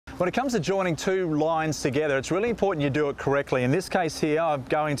When it comes to joining two lines together, it's really important you do it correctly. In this case here, I'm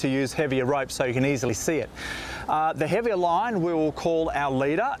going to use heavier rope so you can easily see it. The heavier line we will call our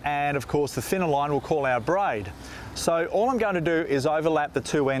leader, and of course the thinner line we'll call our braid. So all I'm going to do is overlap the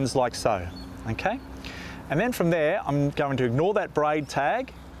two ends like so, okay? And then from there, I'm going to ignore that braid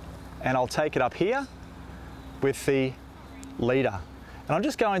tag and I'll take it up here with the leader. And I'm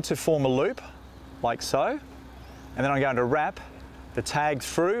just going to form a loop like so, and then I'm going to wrap the tag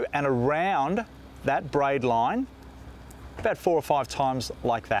through and around that braid line about 4 or 5 times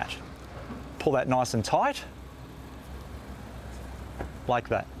like that. Pull that nice and tight, like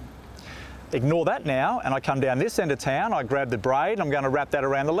that. Ignore that now, and I come down this end of town, I grab the braid, and I'm going to wrap that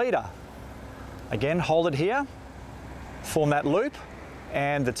around the leader. Again, hold it here, form that loop,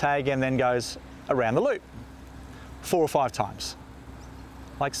 and the tag end then goes around the loop 4 or 5 times,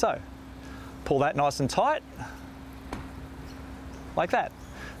 like so. Pull that nice and tight, like that.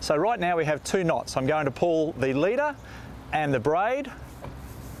 So right now we have 2 knots. I'm going to pull the leader and the braid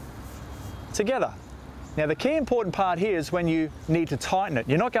together. Now the key important part here is when you need to tighten it.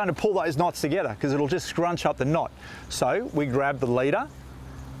 You're not going to pull those knots together because it'll just scrunch up the knot. So we grab the leader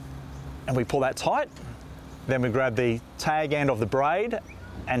and we pull that tight. Then we grab the tag end of the braid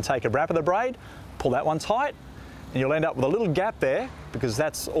and take a wrap of the braid, pull that one tight, and you'll end up with a little gap there because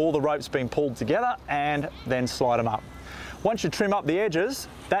that's all the ropes being pulled together, and then slide them up. Once you trim up the edges,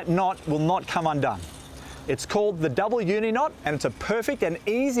 that knot will not come undone. It's called the double uni knot, and it's a perfect and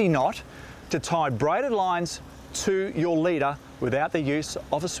easy knot to tie braided lines to your leader without the use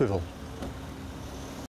of a swivel.